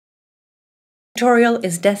tutorial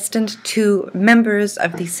is destined to members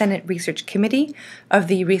of the Senate Research Committee, of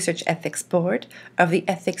the Research Ethics Board, of the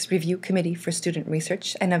Ethics Review Committee for Student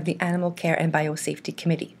Research, and of the Animal Care and Biosafety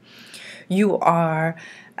Committee. You are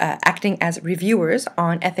acting as reviewers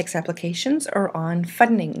on ethics applications or on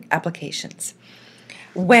funding applications.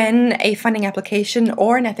 When a funding application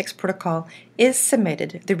or an ethics protocol is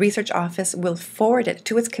submitted, the research office will forward it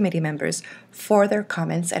to its committee members for their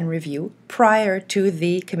comments and review prior to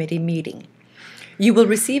the committee meeting. You will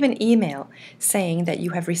receive an email saying that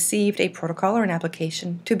you have received a protocol or an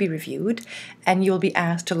application to be reviewed, and you'll be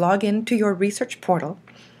asked to log into your research portal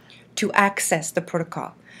to access the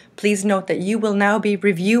protocol. Please note that you will now be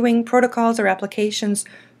reviewing protocols or applications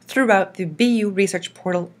throughout the BU research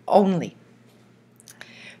portal only.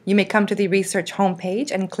 You may come to the research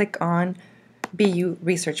homepage and click on BU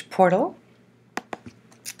Research Portal.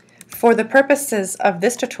 For the purposes of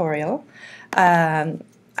this tutorial,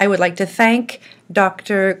 I would like to thank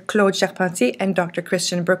Dr. Claude Charpentier and Dr.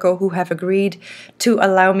 Christian Burko, who have agreed to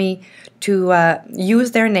allow me to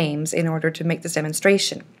use their names in order to make this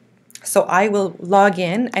demonstration. So I will log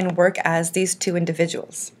in and work as these two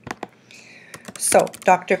individuals. So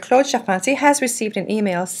Dr. Claude Charpentier has received an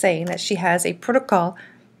email saying that she has a protocol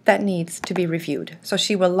that needs to be reviewed. So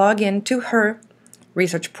she will log in to her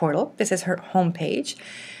research portal. This is her home page.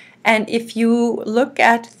 And if you look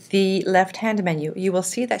at the left-hand menu, you will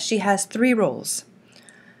see that she has 3 roles.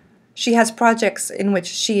 She has projects in which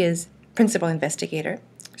she is principal investigator.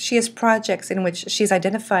 She has projects in which she's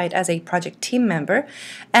identified as a project team member.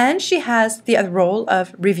 And she has the role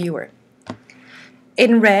of reviewer.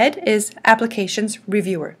 In red is applications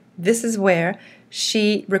reviewer. This is where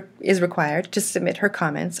she is required to submit her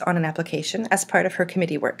comments on an application as part of her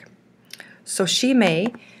committee work. So she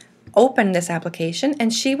may open this application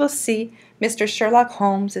and she will see Mr. Sherlock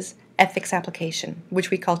Holmes' ethics application,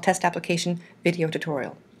 which we call test application video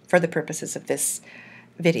tutorial for the purposes of this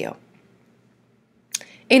video.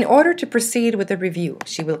 In order to proceed with the review,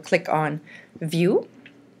 she will click on View.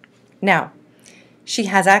 Now, she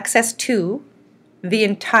has access to the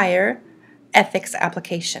entire ethics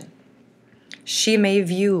application. She may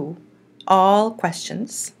view all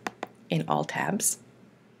questions in all tabs.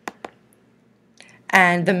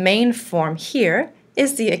 And the main form here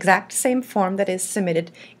is the exact same form that is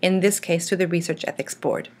submitted, in this case, to the Research Ethics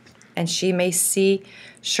Board. And she may see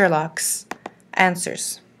Sherlock's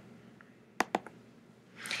answers.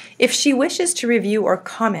 If she wishes to review or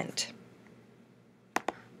comment,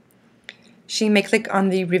 she may click on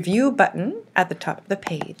the Review button at the top of the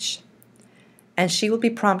page, and she will be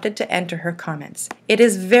prompted to enter her comments. It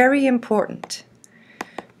is very important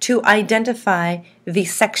to identify the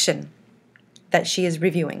section that she is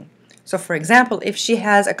reviewing. So for example, if she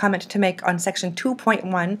has a comment to make on section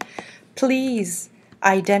 2.1, please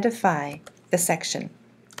identify the section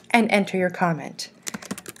and enter your comment.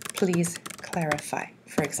 Please clarify,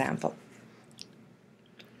 for example.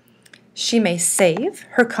 She may save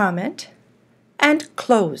her comment and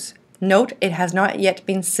close. Note, it has not yet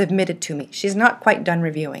been submitted to me. She's not quite done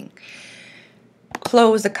reviewing.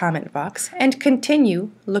 Close the comment box and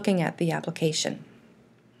continue looking at the application.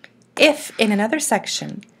 If in another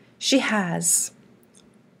section she has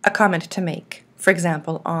a comment to make, for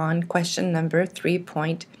example, on question number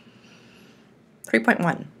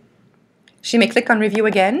 3.1, she may click on Review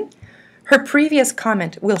again. Her previous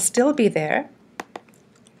comment will still be there.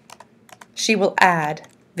 She will add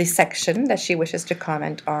the section that she wishes to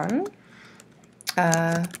comment on.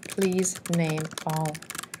 Please name all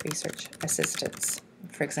research assistants,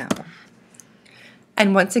 for example.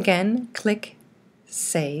 And once again, click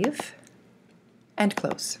Save and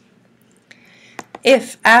close.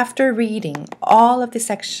 If after reading all of the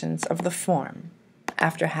sections of the form,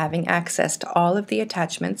 after having access to all of the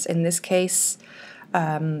attachments, in this case,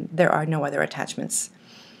 there are no other attachments,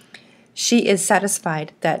 she is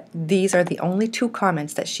satisfied that these are the only 2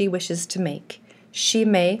 comments that she wishes to make, she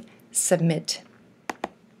may submit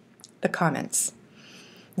the comments.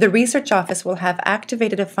 The research office will have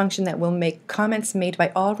activated a function that will make comments made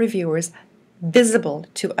by all reviewers visible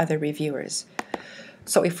to other reviewers.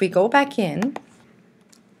 So if we go back in,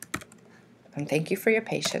 and thank you for your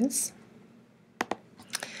patience,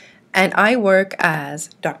 and I work as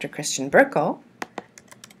Dr. Christian Burko,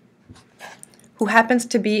 who happens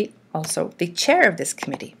to be also the chair of this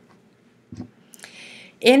committee.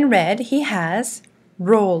 In red, he has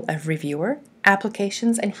role of reviewer,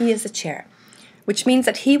 applications, and he is the chair, which means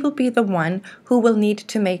that he will be the one who will need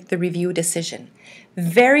to make the review decision.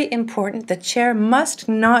 Very important, the chair must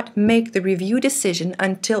not make the review decision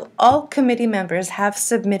until all committee members have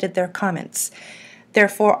submitted their comments.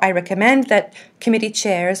 Therefore, I recommend that committee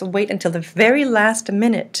chairs wait until the very last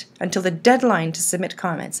minute, until the deadline to submit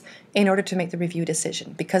comments, in order to make the review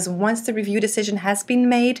decision. Because once the review decision has been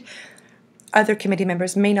made, other committee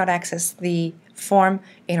members may not access the form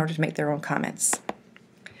in order to make their own comments.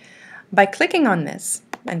 By clicking on this,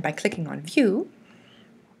 and by clicking on View,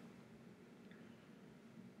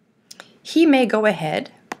 he may go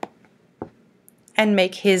ahead and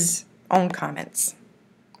make his own comments.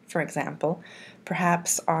 For example,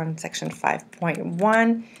 perhaps on section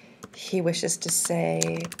 5.1, he wishes to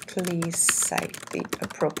say, please cite the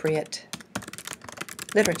appropriate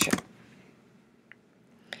literature.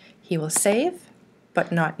 He will save,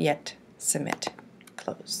 but not yet submit.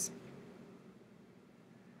 Close.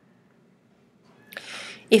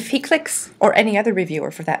 If he clicks, or any other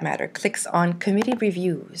reviewer for that matter, clicks on Committee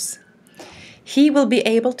Reviews, he will be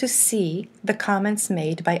able to see the comments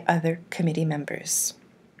made by other committee members.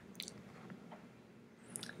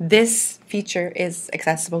 This feature is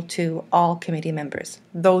accessible to all committee members.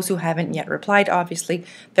 Those who haven't yet replied, obviously,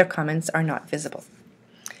 their comments are not visible.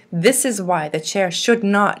 This is why the chair should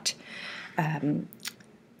not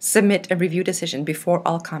submit a review decision before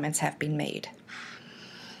all comments have been made.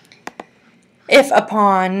 If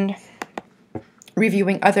upon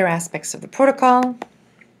reviewing other aspects of the protocol,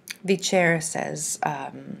 the chair says,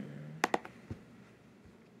 I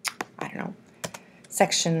don't know,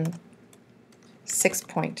 section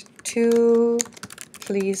 6.2,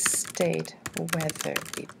 please state whether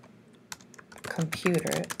the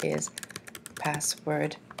computer is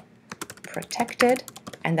password protected,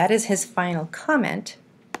 and that is his final comment,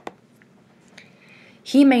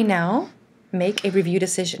 he may now make a review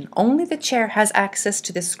decision. Only the chair has access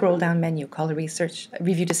to this scroll down menu called a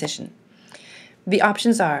review decision. The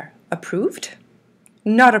options are approved,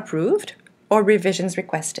 not approved, or revisions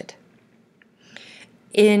requested.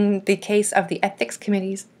 In the case of the ethics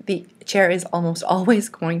committees, the chair is almost always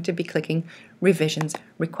going to be clicking revisions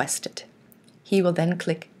requested. He will then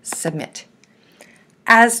click submit.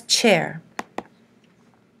 As chair,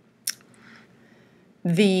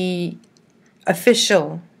 the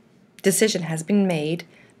official decision has been made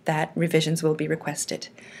that revisions will be requested.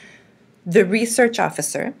 The research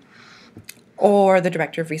officer or the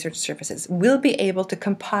director of research services will be able to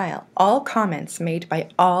compile all comments made by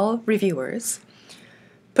all reviewers,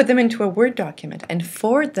 put them into a Word document, and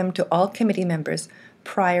forward them to all committee members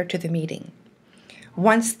prior to the meeting.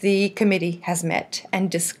 Once the committee has met and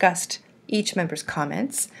discussed each member's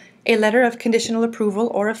comments, a letter of conditional approval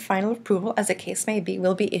or of final approval, as the case may be,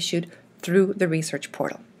 will be issued through the research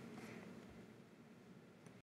portal.